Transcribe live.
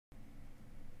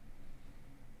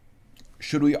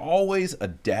Should we always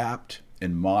adapt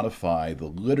and modify the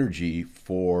liturgy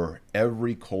for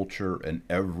every culture and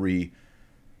every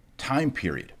time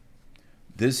period?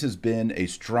 This has been a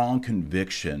strong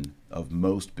conviction of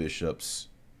most bishops,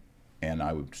 and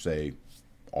I would say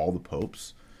all the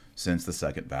popes, since the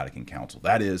Second Vatican Council.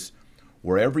 That is,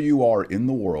 wherever you are in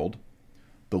the world,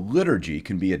 the liturgy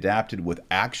can be adapted with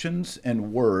actions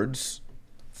and words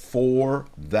for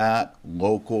that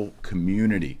local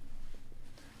community.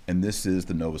 And this is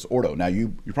the Novus Ordo. Now,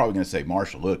 you're probably going to say,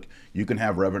 Marshall, look, you can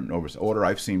have Reverend Novus Order.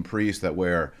 I've seen priests that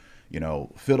wear,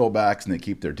 fiddlebacks and they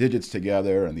keep their digits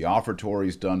together and the offertory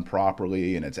is done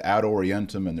properly and it's ad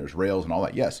orientem and there's rails and all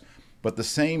that. Yes, but the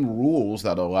same rules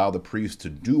that allow the priest to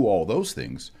do all those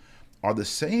things are the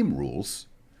same rules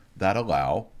that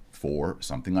allow for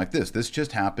something like this. This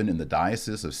just happened in the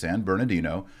Diocese of San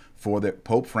Bernardino for the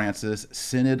Pope Francis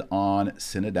Synod on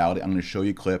Synodality. I'm going to show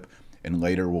you a clip, and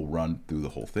later we'll run through the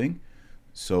whole thing.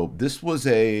 So this was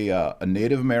a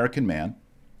Native American man,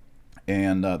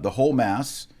 and the whole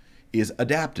Mass is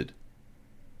adapted.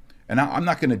 And I'm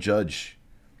not going to judge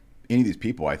any of these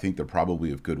people. I think they're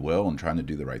probably of goodwill and trying to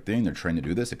do the right thing. They're trained to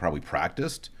do this. They probably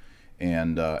practiced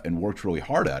and worked really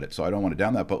hard at it. So I don't want to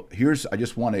down that. But I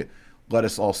just want to let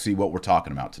us all see what we're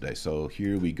talking about today. So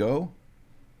here we go.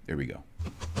 There we go.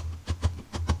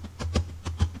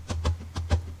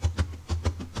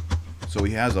 So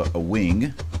he has a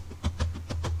wing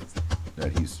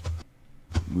that he's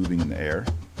moving in the air.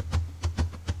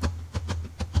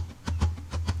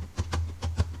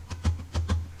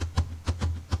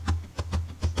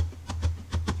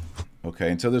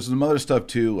 Okay, and so there's some other stuff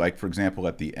too, like for example,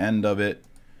 at the end of it,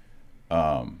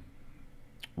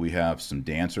 we have some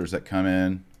dancers that come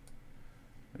in.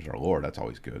 There's our Lord, that's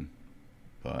always good.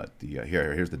 But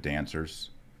here's the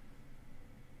dancers.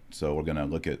 So we're gonna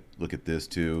look at this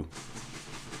too.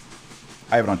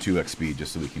 I have it on 2x speed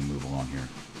just so we can move along here.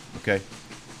 Okay.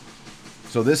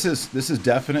 So this is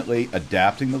definitely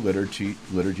adapting the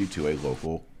liturgy to a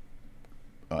local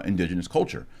indigenous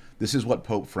culture. This is what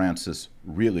Pope Francis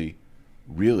really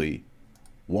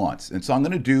wants. And so I'm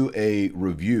going to do a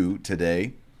review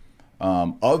today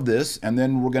of this, and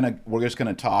then we're just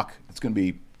going to talk. It's going to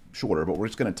be shorter, but we're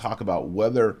just going to talk about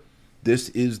whether this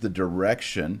is the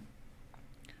direction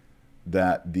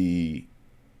that the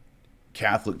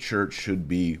Catholic Church should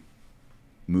be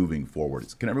moving forward.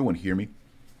 Can everyone hear me?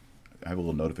 I have a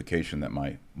little notification that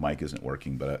my mic isn't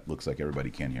working, but it looks like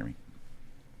everybody can hear me.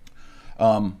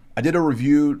 I did a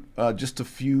review just a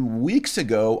few weeks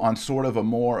ago on sort of a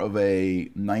more of a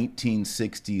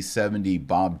 1960s, 70s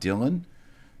Bob Dylan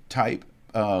type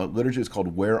liturgy. It's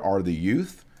called Where Are the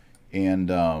Youth?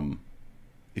 And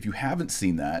if you haven't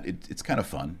seen that, it's kind of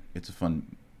fun. It's a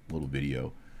fun little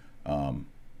video.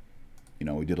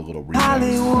 We did a little remix.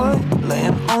 Hollywood,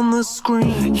 laying on the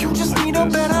screen. You just need a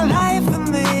better life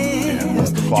than this. And the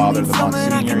father, the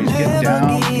Monsignor, he's getting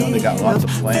down. They got lots of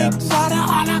plants.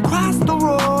 And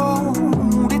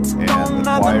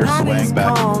the choir swaying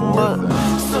back and forth.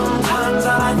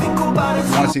 If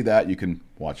you want to see that, you can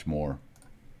watch more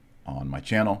on my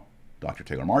channel, Dr.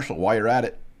 Taylor Marshall. While you're at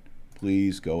it,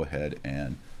 please go ahead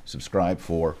and subscribe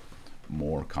for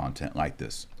more content like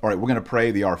this. All right, we're going to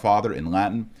pray the Our Father in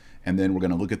Latin, and then we're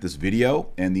going to look at this video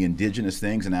and the indigenous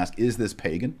things and ask, is this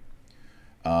pagan?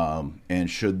 And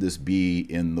should this be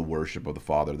in the worship of the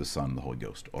Father, the Son, and the Holy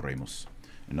Ghost? Oremus.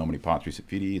 In nomine Patris et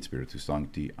Filii et Spiritus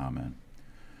Sancti. Amen.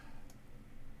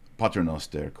 Pater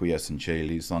noster, qui es in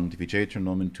caeli, sanctificetur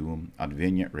nomen tuum,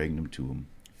 adveniat regnum tuum,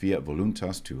 fiat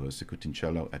voluntas tua, sicut in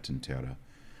cielo et in terra.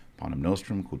 Panem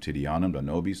nostrum quotidianum da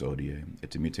nobis odie, et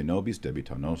dimitte nobis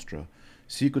debita nostra,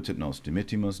 sicut et nos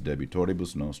dimittimus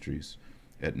debitoribus nostris,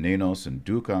 et ne nos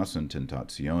inducas in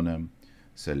tentationem,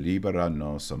 se libera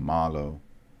nos a malo.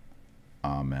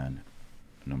 Amen.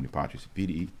 In nomine Patris et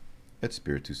Filii et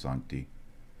Spiritus Sancti.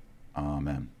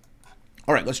 Amen.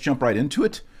 All right, let's jump right into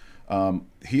it.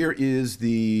 Here is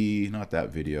not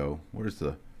that video.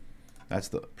 That's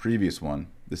the previous one.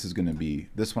 This is going to be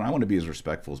this one. I want to be as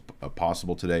respectful as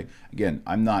possible today. Again,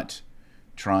 I'm not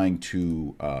trying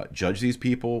to judge these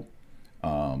people,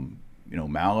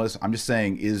 malice. I'm just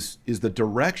saying, is the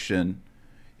direction,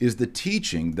 is the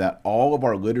teaching that all of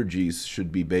our liturgies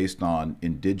should be based on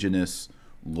indigenous,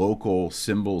 local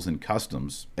symbols and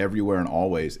customs everywhere and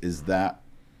always, is that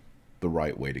the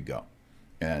right way to go?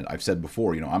 And I've said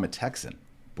before, I'm a Texan,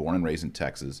 born and raised in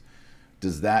Texas.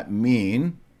 Does that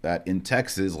mean that in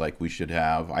Texas, like we should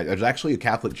have, there's actually a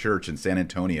Catholic church in San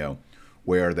Antonio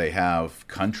where they have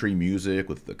country music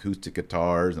with acoustic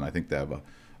guitars, and I think they have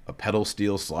a pedal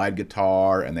steel slide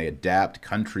guitar, and they adapt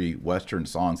country Western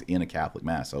songs in a Catholic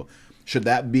Mass. So should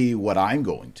that be what I'm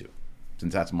going to?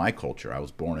 since that's my culture. I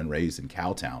was born and raised in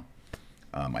Cowtown.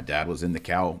 My dad was in the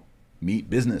cow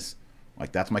meat business.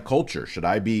 Like, that's my culture. Should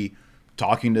I be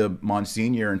talking to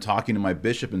Monsignor and talking to my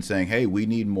bishop and saying, hey, we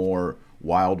need more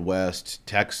Wild West,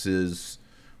 Texas,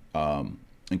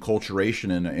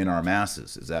 enculturation in our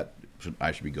masses? Is that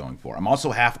I should be going for? I'm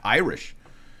also half Irish.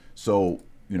 So,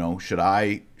 you know,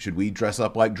 should we dress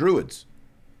up like Druids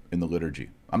in the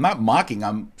liturgy? I'm not mocking.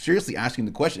 I'm seriously asking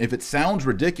the question. If it sounds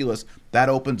ridiculous, that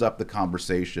opens up the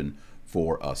conversation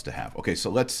for us to have. Okay, so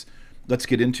let's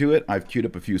get into it. I've queued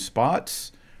up a few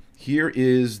spots. Here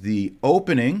is the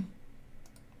opening.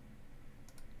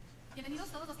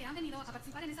 Bienvenidos todos los que han venido a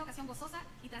participar en esta ocasión gozosa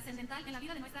y trascendental en la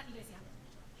vida de nuestra iglesia.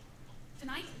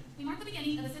 Tonight, we mark the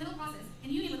beginning of the synodal process in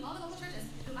union with all the local churches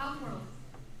throughout the world.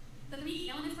 The three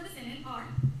elements for the synod are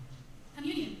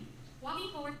communion,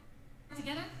 walking forward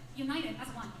together, united as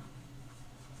one.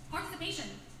 Participation,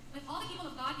 with all the people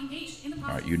of God engaged in the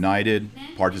process. All right, united,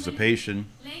 participation.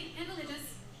 Lay and religious,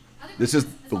 other This is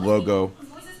Christians, the as well as logo. people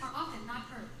whose voices are often not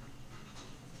heard.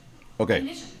 Okay,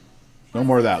 Mission. no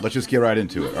more of that. Let's just get right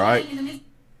into it, all right? In the midst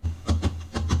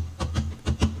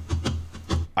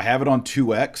I have it on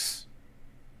 2x.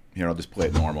 Here, I'll just play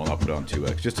it normal and I'll put it on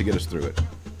 2x just to get us through it.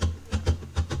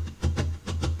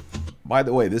 By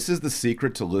the way, this is the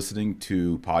secret to listening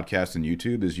to podcasts and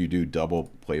YouTube is you do double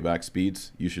playback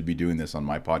speeds. You should be doing this on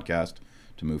my podcast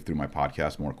to move through my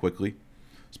podcast more quickly,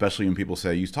 especially when people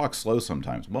say, you talk slow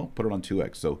sometimes. Well, put it on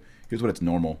 2x. So here's what it's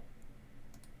normal.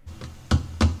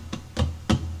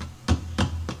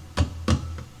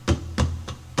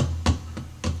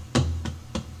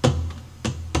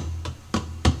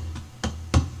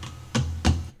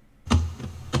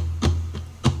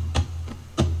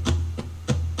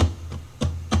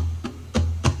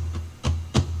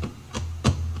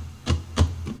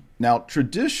 Now,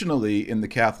 traditionally in the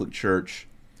Catholic Church,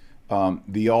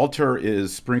 the altar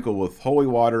is sprinkled with holy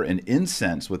water and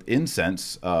incense. With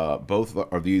incense, both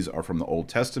of these are from the Old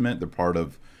Testament. They're part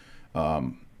of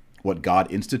what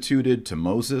God instituted to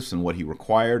Moses and what he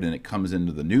required, and it comes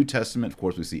into the New Testament. Of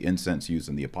course, we see incense used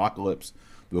in the Apocalypse,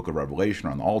 the Book of Revelation,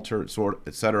 on the altar,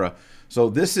 etc. So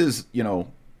this is, you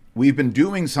know, we've been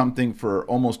doing something for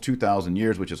almost 2,000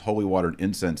 years, which is holy water and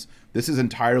incense. This is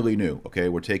entirely new, okay?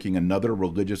 We're taking another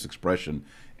religious expression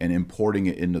and importing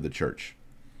it into the church.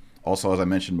 Also, as I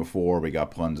mentioned before, we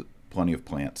got plenty of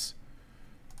plants.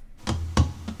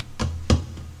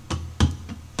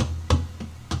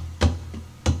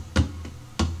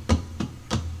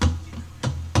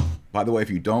 By the way, if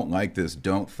you don't like this,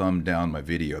 don't thumb down my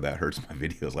video. That hurts my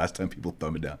videos. Last time people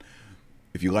thumbed it down.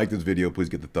 If you like this video, please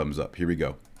get the thumbs up. Here we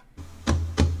go.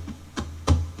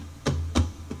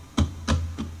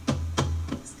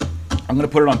 I'm going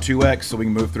to put it on 2x so we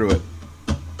can move through it.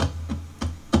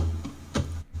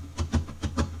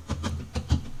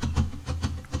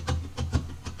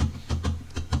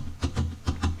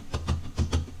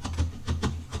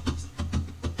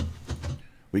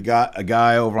 We got a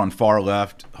guy over on far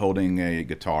left holding a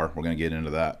guitar. We're going to get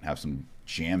into that, have some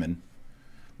jamming.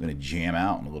 I'm going to jam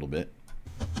out in a little bit.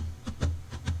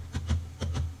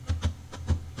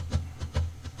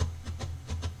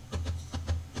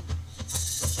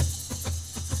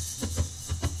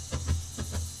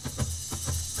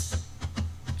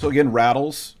 So again,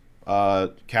 rattles.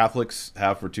 Catholics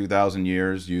have for 2,000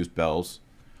 years used bells.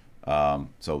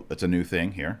 So it's a new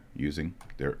thing here, using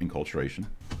their enculturation.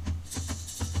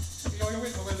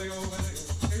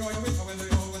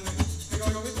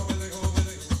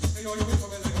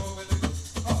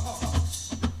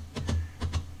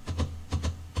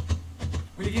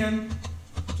 We begin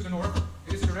to the north.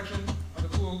 It is the direction of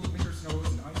the cool winter snows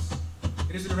and ice.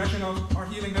 It is the direction of our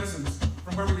healing medicines,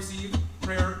 from where we receive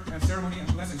prayer and ceremony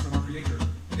and blessings from our Creator.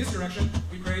 In this direction,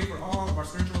 we pray for all of our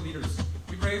spiritual leaders.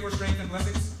 We pray for strength and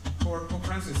blessings for Pope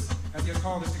Francis, as he has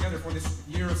called us together for this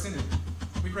year of synod.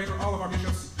 We pray for all of our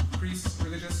bishops, priests,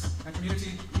 religious, and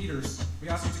community leaders. We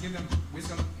ask you to give them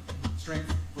wisdom,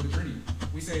 strength for the journey.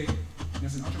 We say,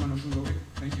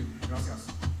 thank you, gracias.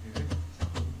 Amen.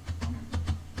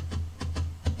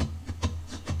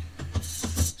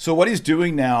 So what he's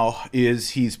doing now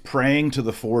is he's praying to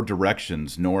the four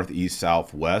directions, north, east,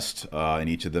 south, west, and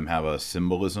each of them have a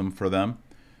symbolism for them.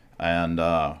 And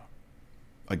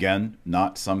again,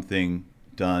 not something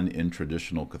done in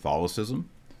traditional Catholicism.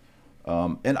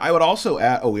 And I would also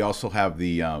add, we also have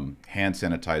the hand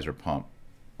sanitizer pump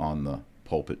on the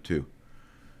pulpit too,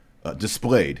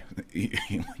 displayed.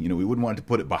 You know, we wouldn't want to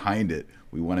put it behind it.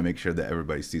 We want to make sure that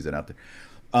everybody sees it out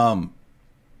there.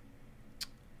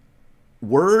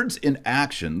 Words and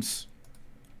actions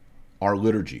are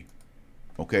liturgy.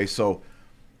 Okay, so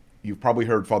you've probably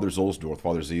heard Father Zulsdorf,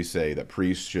 Father Z, say that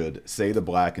priests should say the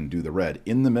black and do the red.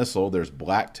 In the missal, there's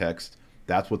black text.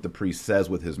 That's what the priest says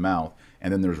with his mouth.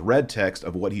 And then there's red text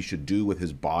of what he should do with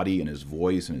his body and his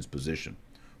voice and his position,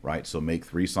 right? So make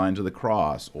 3 signs of the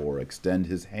cross, or extend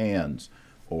his hands,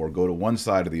 or go to one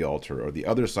side of the altar or the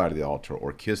other side of the altar,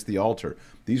 or kiss the altar.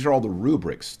 These are all the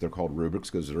rubrics. They're called rubrics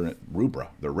because they're in rubra.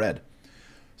 They're red.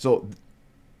 So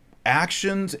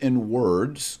actions and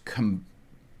words,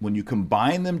 when you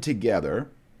combine them together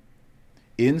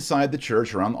inside the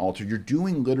church, around the altar, you're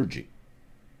doing liturgy.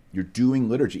 You're doing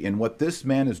liturgy. And what this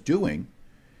man is doing,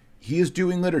 he is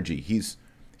doing liturgy. He's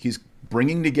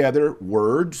bringing together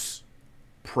words,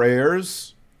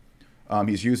 prayers.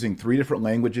 He's using 3 different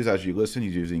languages as you listen.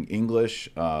 He's using English,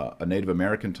 a Native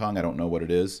American tongue, I don't know what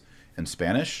it is, and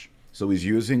Spanish. So he's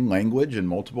using language in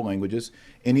multiple languages.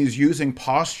 And he's using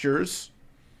postures,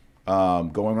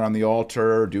 going around the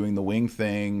altar, doing the wing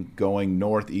thing, going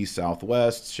north, east, south,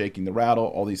 west, shaking the rattle,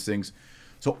 all these things.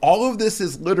 So all of this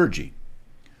is liturgy.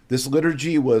 This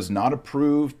liturgy was not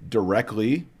approved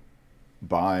directly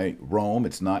by Rome.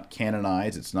 It's not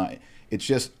canonized. It's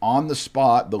just on the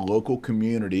spot, the local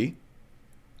community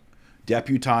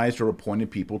deputized or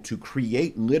appointed people to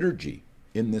create liturgy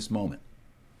in this moment.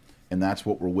 And that's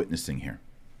what we're witnessing here.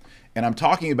 And I'm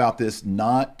talking about this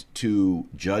not to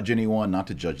judge anyone, not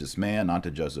to judge this man, not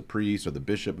to judge the priest or the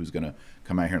bishop who's going to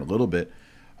come out here in a little bit.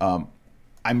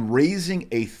 I'm raising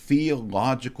a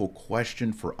theological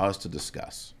question for us to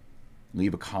discuss.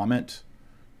 Leave a comment,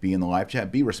 be in the live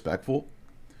chat, be respectful.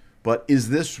 But is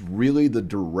this really the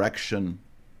direction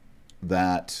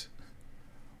that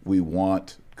we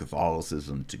want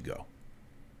Catholicism to go?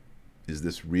 Is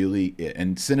this really it?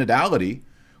 And synodality,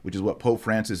 which is what Pope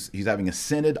Francis, he's having a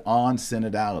synod on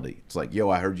synodality. It's like, yo,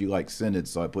 I heard you like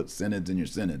synods, so I put synods in your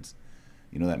synods.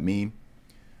 You know that meme?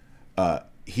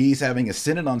 He's having a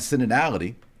synod on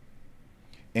synodality,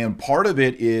 and part of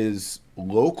it is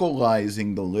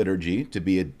localizing the liturgy to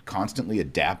be constantly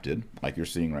adapted, like you're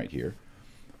seeing right here,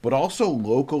 but also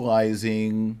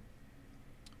localizing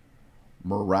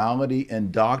morality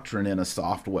and doctrine in a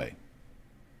soft way.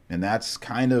 And that's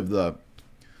kind of the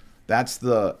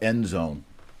end zone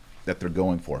that they're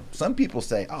going for. Some people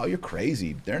say, oh, you're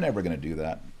crazy. They're never going to do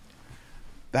that.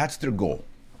 That's their goal.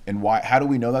 And why? How do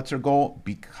we know that's their goal?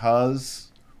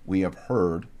 Because we have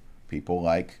heard people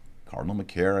like Cardinal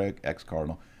McCarrick,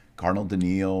 ex-Cardinal, Cardinal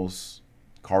Daniels,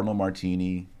 Cardinal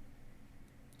Martini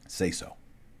say so.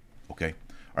 Okay?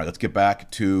 All right, let's get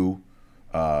back to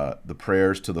the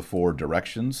prayers to the 4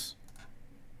 directions.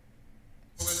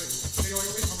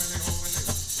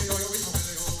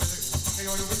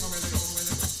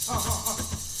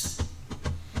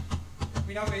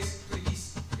 We now face to the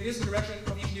east. It is the direction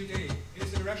of each new day. It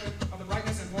is the direction of the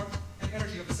brightness and warmth and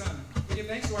energy of the sun. We give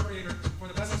thanks to our Creator for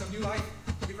the blessings of new life.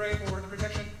 We pray for the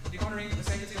protection, the honoring, and the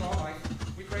sanctity of all life.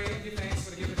 We pray and give thanks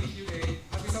for the gift of each new day.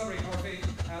 As we celebrate our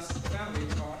faith as the family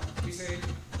of God, we say,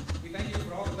 we thank you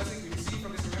for all the blessings we receive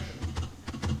from this direction.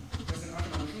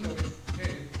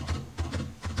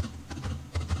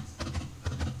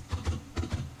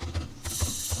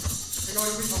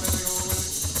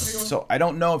 So I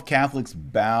don't know if Catholics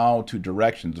bow to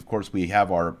directions. Of course, we have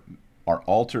our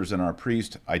altars and our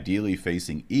priest ideally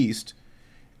facing east,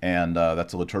 and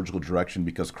that's a liturgical direction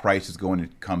because Christ is going to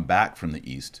come back from the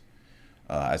east.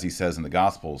 As he says in the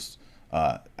Gospels,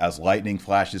 as lightning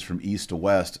flashes from east to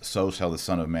west, so shall the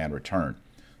Son of Man return.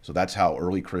 So that's how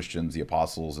early Christians, the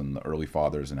apostles and the early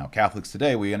fathers, and now Catholics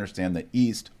today, we understand that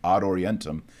east, ad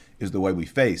orientem, is the way we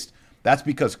faced. That's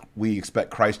because we expect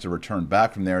Christ to return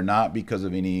back from there, not because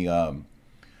of any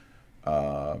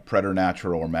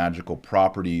preternatural or magical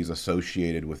properties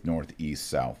associated with north, east,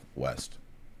 south, west.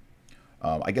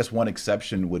 I guess one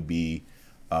exception would be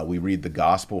we read the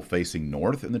gospel facing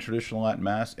north in the traditional Latin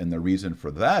Mass, and the reason for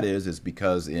that is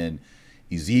because in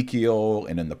Ezekiel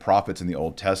and in the prophets in the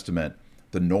Old Testament,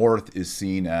 the north is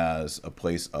seen as a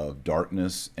place of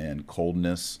darkness and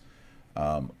coldness.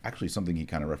 Actually, something he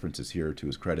kind of references here to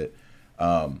his credit.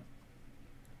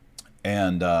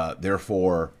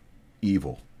 Therefore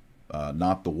evil,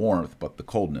 not the warmth, but the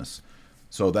coldness.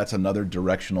 So that's another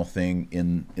directional thing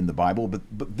in the Bible.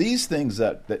 But these things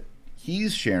that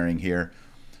he's sharing here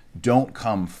don't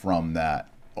come from that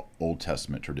Old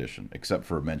Testament tradition, except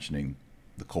for mentioning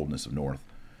the coldness of north.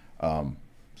 So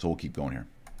we'll keep going here.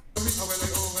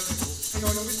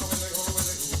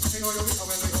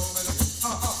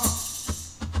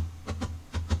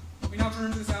 We now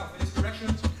turn to the south. It is the direction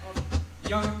of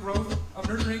young growth, of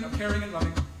nurturing, of caring and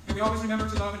loving. May we always remember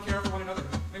to love and care for one another.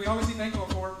 May we always be thankful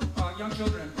for young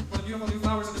children, for the beautiful new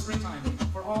flowers of the springtime,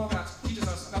 for all that teaches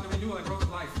us about the renewal and growth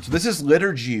of life. So this is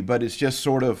liturgy, but it's just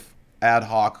sort of ad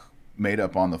hoc, made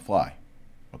up on the fly.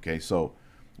 Okay, so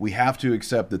we have to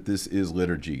accept that this is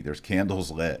liturgy. There's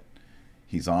candles lit.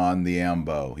 He's on the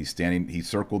ambo. He's standing. He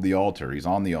circled the altar. He's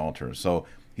on the altar. So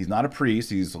he's not a priest.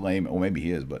 He's a layman. Well, maybe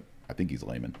he is, but I think he's a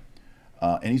layman.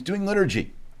 And he's doing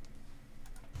liturgy.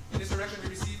 In this direction, we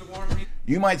receive the warm breeze.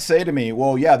 You might say to me,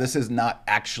 well, yeah, this is not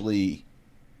actually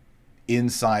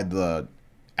inside the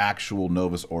actual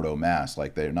Novus Ordo Mass.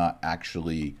 Like, they're not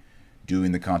actually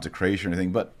doing the consecration or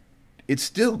anything, but it's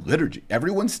still liturgy.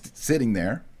 Everyone's sitting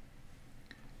there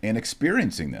and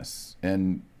experiencing this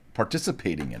and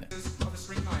participating in it. Of the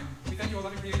springtime. We thank you, O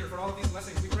loving Creator, for all of these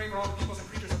blessings. We pray for all the peoples and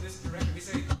creatures of this direction. We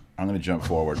say, I'm going to jump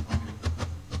forward.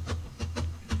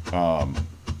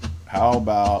 How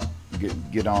about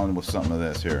get on with some of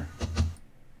this here?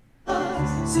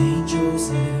 Saint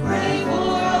Joseph, pray for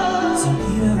us. Saint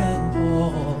Peter and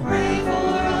Paul, pray for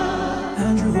us.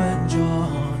 Andrew and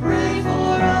John, pray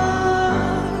for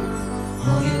us.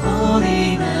 All you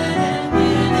holy men and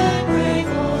women, pray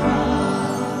for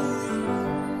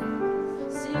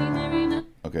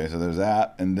us. Okay, so there's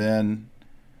that, and then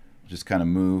just kind of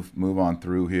move on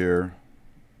through here.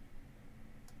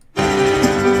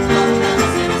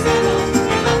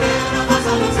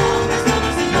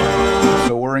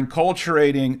 So we're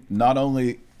enculturating not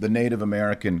only the Native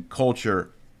American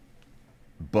culture,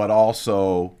 but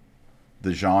also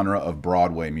the genre of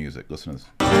Broadway music. Listen to this.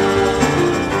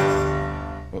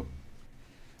 Whoa.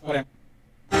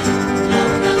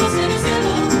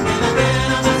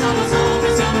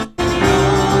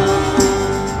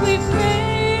 We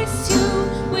praise you,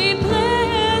 we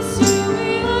bless you, we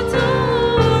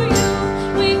adore you,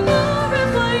 we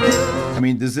glorify you. I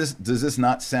mean, does this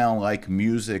not sound like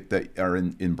music that are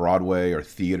in Broadway or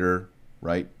theater,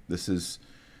 right? This is,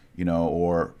 you know,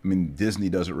 or I mean, Disney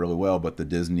does it really well, but the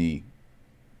Disney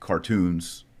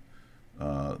cartoons,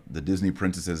 the Disney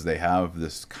princesses, they have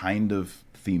this kind of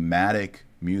thematic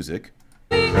music.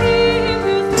 We give you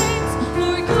thanks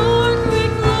for your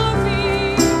great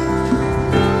glory,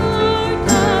 Lord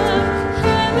God,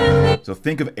 heavenly So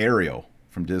think of Ariel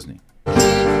from Disney. King,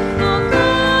 O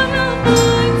God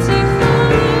Almighty Father.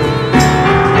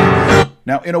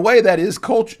 Now, in a way, that is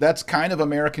culture. That's kind of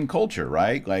American culture,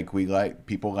 right? Like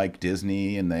people like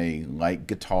Disney, and they like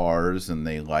guitars, and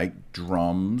they like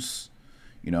drums.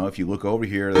 You know, if you look over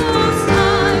here, we've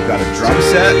got a drum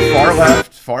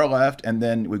set, far left, and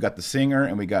then we've got the singer,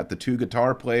 and we got the two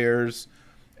guitar players,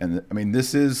 and I mean,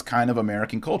 this is kind of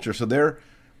American culture. So they're,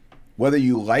 whether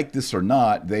you like this or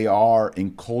not, they are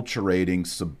enculturating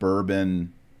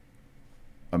suburban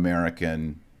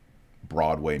American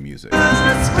Broadway music.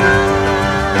 Jesus Christ,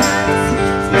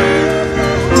 Spirit,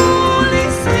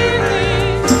 Holy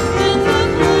Spirit, and the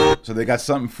glory. So they got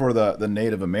something for the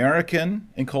Native American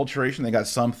enculturation. They got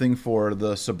something for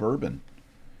the suburban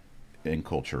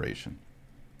enculturation.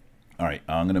 All right,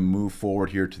 I'm going to move forward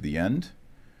here to the end.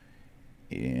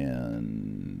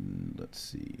 And let's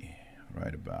see,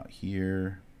 right about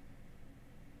here.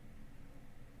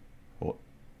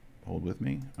 Hold with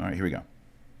me. All right, here we go.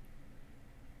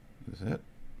 This is it.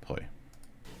 Play.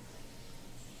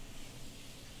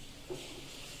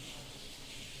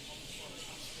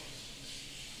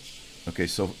 Okay,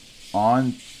 so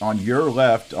on your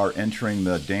left are entering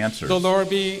the dancers. The Lord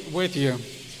be with you.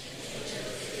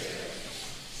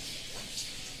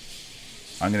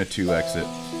 I'm going to 2x it.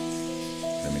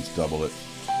 That means double it.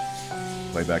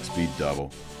 Playback speed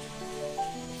double.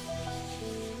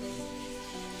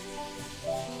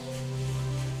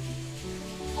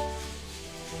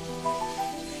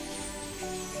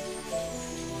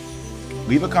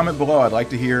 Leave a comment below. I'd like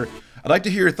to hear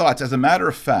your thoughts. As a matter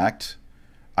of fact,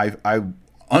 I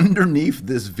underneath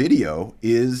this video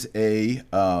is a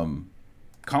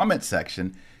comment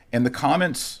section, and the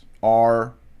comments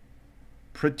are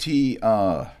pretty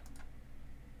uh-oh,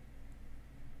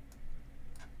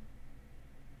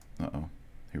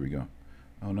 here we go.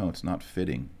 Oh no, it's not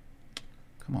fitting.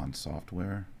 Come on,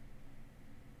 software.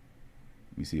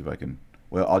 Let me see if I can,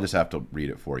 well, I'll just have to read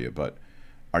it for you. But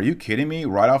are you kidding me?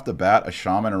 Right off the bat, a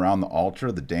shaman around the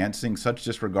altar, the dancing, such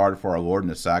disregard for our Lord and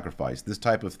his sacrifice. This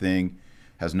type of thing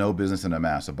has no business in a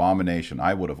mass. Abomination.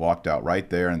 I would have walked out right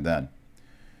there and then.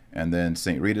 And then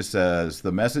St. Rita says,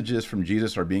 the messages from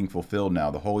Jesus are being fulfilled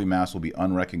now. The Holy Mass will be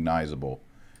unrecognizable.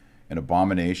 An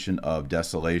abomination of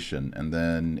desolation. And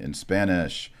then in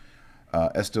Spanish,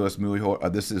 esto es muy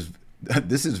this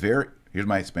is very, here's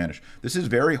my Spanish. This is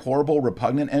very horrible,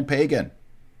 repugnant, and pagan.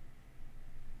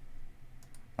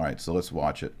 All right, so let's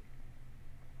watch it.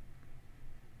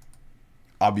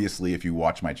 Obviously, if you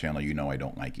watch my channel, you know I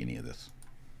don't like any of this.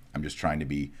 I'm just trying to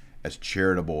be as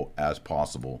charitable as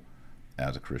possible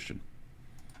as a Christian,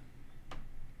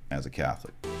 as a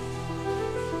Catholic.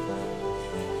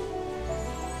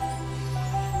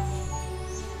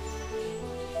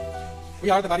 We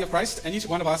are the body of Christ, and each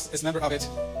one of us is a member of it.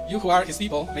 You who are his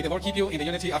people, may the Lord keep you in the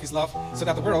unity of his love, so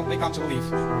that the world may come to believe.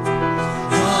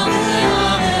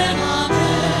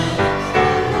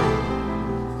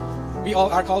 We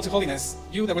all are called to holiness.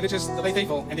 You, the religious, the lay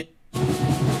faithful, and the...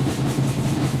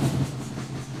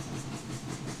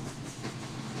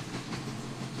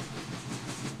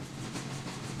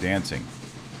 Dancing.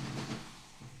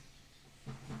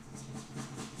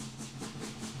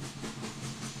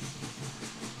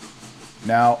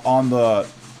 Now on the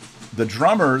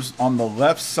drummers on the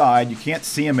left side, you can't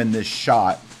see him in this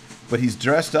shot, but he's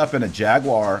dressed up in a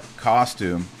jaguar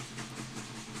costume,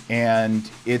 and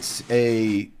it's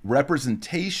a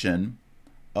representation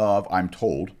of, I'm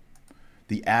told,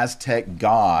 the Aztec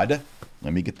god.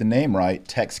 Let me get the name right.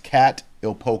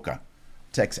 Tezcatlipoca.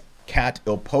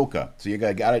 Tezcatlipoca. So you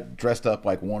got it dressed up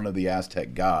like one of the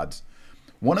Aztec gods.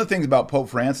 One of the things about Pope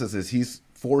Francis is he's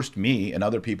forced me and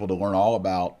other people to learn all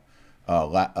about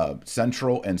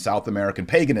Central and South American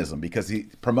paganism, because he's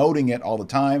promoting it all the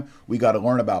time. We got to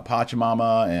learn about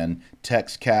Pachamama and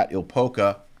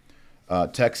Tezcatlipoca.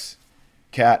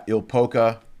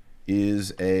 Tezcatlipoca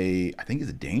is I think he's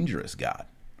a dangerous god.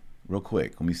 Real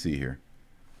quick, let me see here.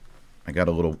 I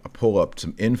pull up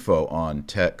some info on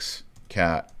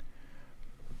Tezcat.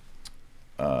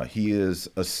 He is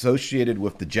associated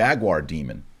with the jaguar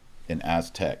demon in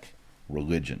Aztec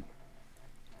religion.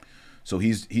 So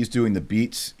he's doing the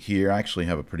beats here. I actually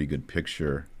have a pretty good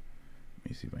picture.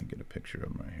 Let me see if I can get a picture of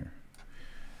him right here.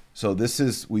 So this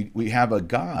is, we have a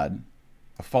god,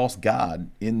 a false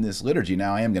god in this liturgy.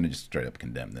 Now I am going to just straight up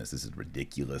condemn this. This is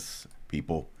ridiculous,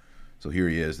 people. So here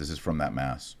he is. This is from that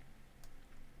mass.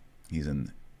 He's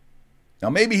in. Now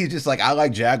maybe he's just like, I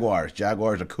like jaguars.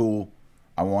 Jaguars are cool.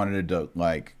 I wanted to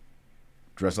like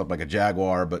dress up like a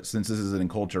jaguar, but since this is an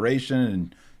enculturation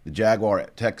and the jaguar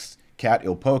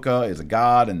Tezcatlipoca is a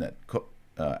god in that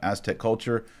Aztec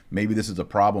culture, maybe this is a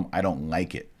problem. I don't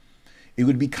like it. It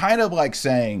would be kind of like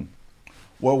saying,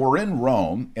 well, we're in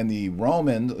Rome, and the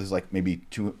Romans is like maybe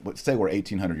let's say we're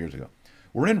 1800 years ago.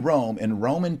 We're in Rome, and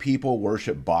Roman people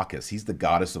worship Bacchus. He's the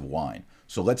goddess of wine.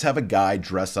 So let's have a guy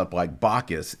dress up like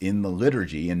Bacchus in the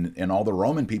liturgy, and all the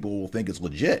Roman people will think it's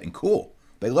legit and cool.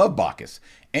 They love Bacchus.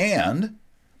 And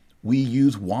we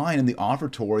use wine in the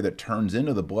offertory that turns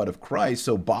into the blood of Christ.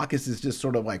 So Bacchus is just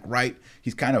sort of like, right,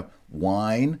 he's kind of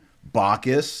wine,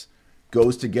 Bacchus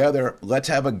goes together. Let's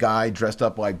have a guy dressed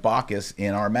up like Bacchus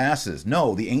in our masses.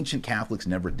 No, the ancient Catholics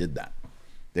never did that.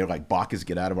 They're like, Bacchus,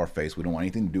 get out of our face. We don't want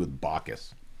anything to do with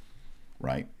Bacchus,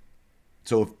 right?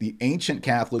 So if the ancient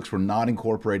Catholics were not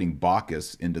incorporating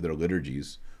Bacchus into their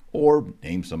liturgies, or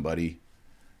name somebody,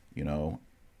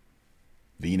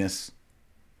 Venus,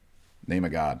 name a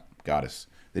god, goddess.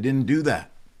 They didn't do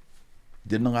that.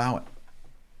 Didn't allow it.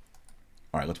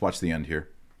 All right, let's watch the end here.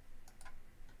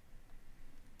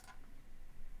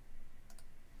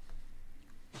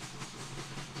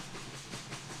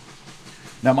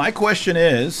 Now, my question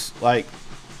is, like,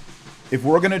 if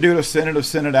we're going to do the Synod of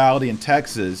Synodality in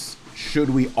Texas,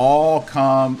 should we all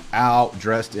come out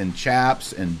dressed in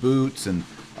chaps and boots and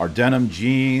our denim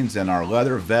jeans and our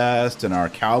leather vest and our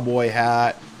cowboy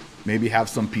hat, maybe have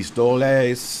some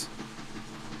pistoles?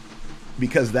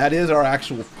 Because that is our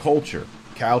actual culture,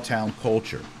 Cowtown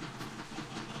culture.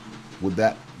 Would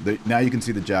that, now you can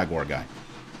see the Jaguar guy.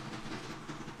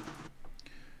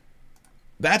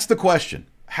 That's the question.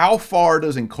 How far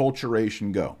does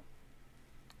enculturation go?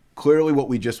 Clearly what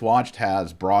we just watched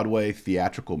has Broadway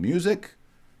theatrical music,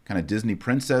 kind of Disney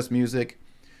princess music.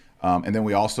 And then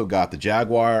we also got the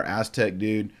Jaguar Aztec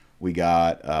dude. We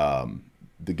got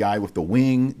the guy with the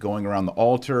wing going around the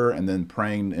altar and then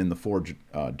praying in the four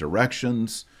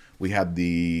directions. We had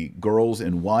the girls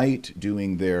in white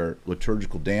doing their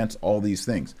liturgical dance, all these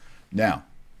things. Now,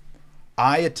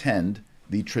 I attend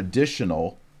the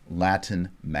traditional Latin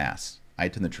Mass. I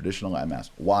attend the traditional Latin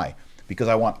Mass. Why? Because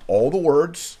I want all the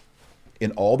words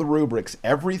in all the rubrics,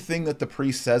 everything that the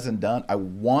priest says and done. I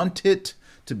want it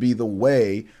to be the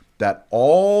way that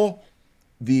all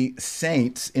the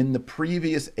saints in the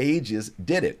previous ages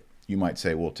did it. You might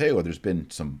say, well, Taylor, there's been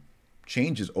some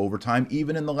changes over time,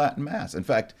 even in the Latin Mass. In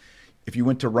fact, if you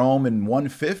went to Rome in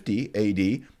 150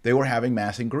 AD, they were having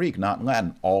Mass in Greek, not in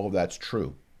Latin. All of that's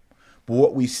true. But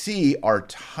what we see are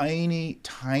tiny,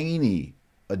 tiny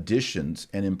additions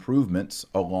and improvements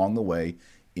along the way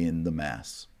in the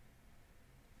Mass.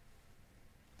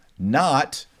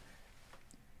 Not,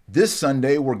 this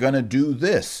Sunday we're going to do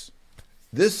this.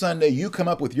 This Sunday, you come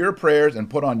up with your prayers and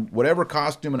put on whatever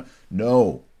costume.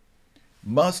 No,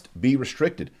 must be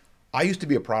restricted. I used to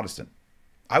be a Protestant.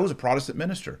 I was a Protestant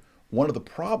minister. One of the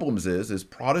problems is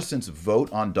Protestants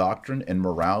vote on doctrine and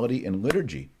morality and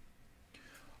liturgy.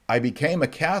 I became a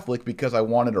Catholic because I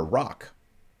wanted a rock,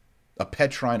 a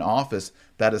Petrine office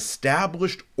that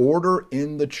established order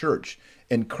in the church.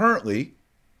 And currently,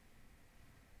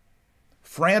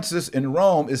 Francis in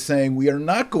Rome is saying we are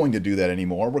not going to do that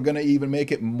anymore. We're going to even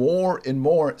make it more and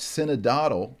more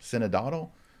synodality,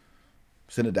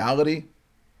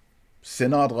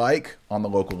 synod-like on the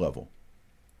local level.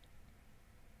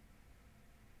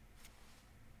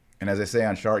 And as I say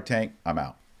on Shark Tank, I'm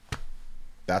out.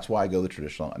 That's why I go to the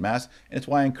traditional Latin Mass, and it's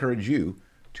why I encourage you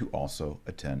to also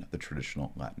attend the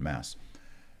traditional Latin Mass.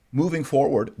 Moving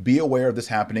forward, be aware of this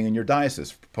happening in your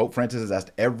diocese. Pope Francis has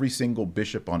asked every single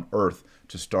bishop on earth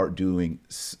to start doing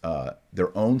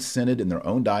their own synod in their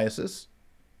own diocese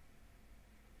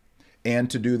and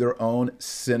to do their own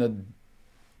synodality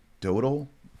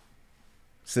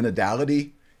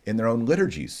in their own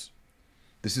liturgies.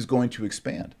 This is going to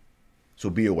expand. So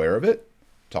be aware of it.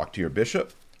 Talk to your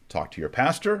bishop, talk to your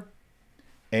pastor,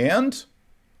 and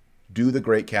do the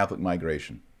great Catholic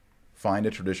migration. Find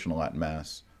a traditional Latin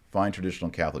Mass, find traditional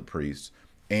Catholic priests,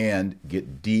 and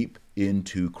get deep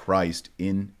into Christ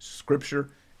in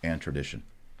Scripture and tradition.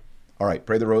 All right,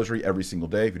 pray the Rosary every single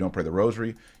day. If you don't pray the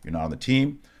Rosary, you're not on the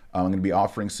team. I'm going to be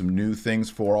offering some new things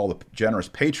for all the generous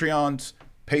patrons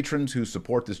who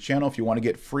support this channel. If you want to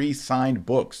get free signed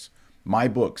books, my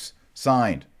books,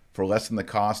 signed for less than the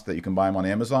cost that you can buy them on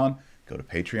Amazon, go to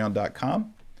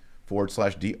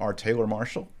patreon.com/Dr. Taylor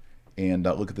Marshall and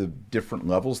look at the different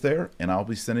levels there, and I'll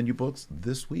be sending you books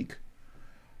this week.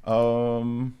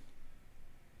 That's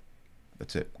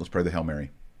it. Let's pray the Hail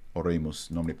Mary.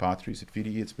 Oremus, nomine Patris et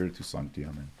Filii et Spiritus Sancti.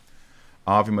 Amen.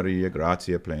 Ave Maria,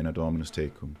 gratia plena Dominus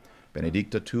tecum.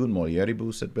 Benedicta tu in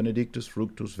mulieribus et benedictus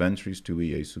fructus ventris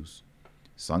tui, Iesus.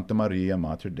 Sancta Maria,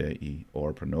 Mater Dei,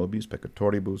 ora pro nobis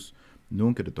peccatoribus,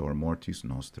 nunc et ad hora mortis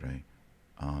nostrae.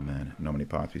 Amen. Nomine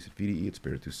Patris et Filii et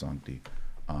Spiritus Sancti.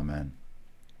 Amen.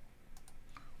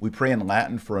 We pray in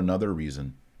Latin for another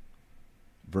reason.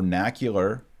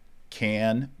 Vernacular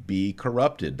can be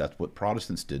corrupted. That's what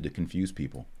Protestants did to confuse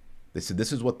people. They said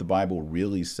this is what the Bible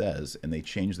really says, and they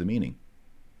changed the meaning.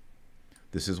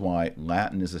 This is why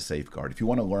Latin is a safeguard. If you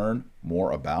want to learn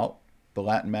more about the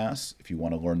Latin Mass, if you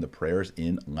want to learn the prayers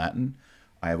in Latin,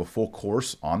 I have a full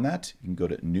course on that. You can go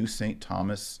to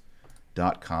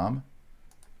newstthomas.com,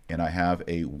 and I have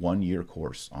a 1-year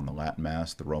course on the Latin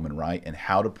Mass, the Roman Rite, and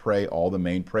how to pray all the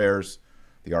main prayers,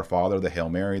 the Our Father, the Hail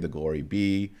Mary, the Glory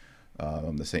Be,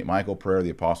 the St. Michael prayer, the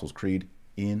Apostles' Creed,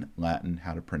 in Latin,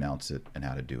 how to pronounce it, and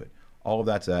how to do it. All of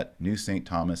that's at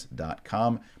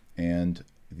newstthomas.com, and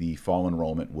the fall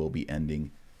enrollment will be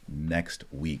ending next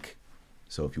week.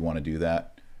 So if you want to do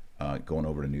that, going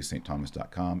over to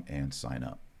newstthomas.com and sign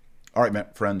up. All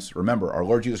right, friends, remember, our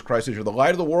Lord Jesus Christ is you're the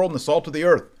light of the world and the salt of the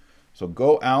earth. So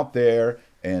go out there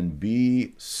and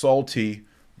be salty,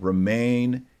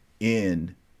 remain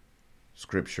in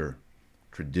Scripture,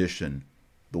 tradition,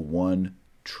 the one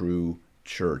true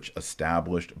church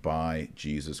established by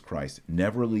Jesus Christ.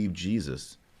 Never leave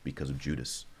Jesus because of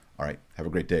Judas. All right, have a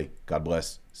great day. God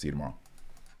bless. See you tomorrow.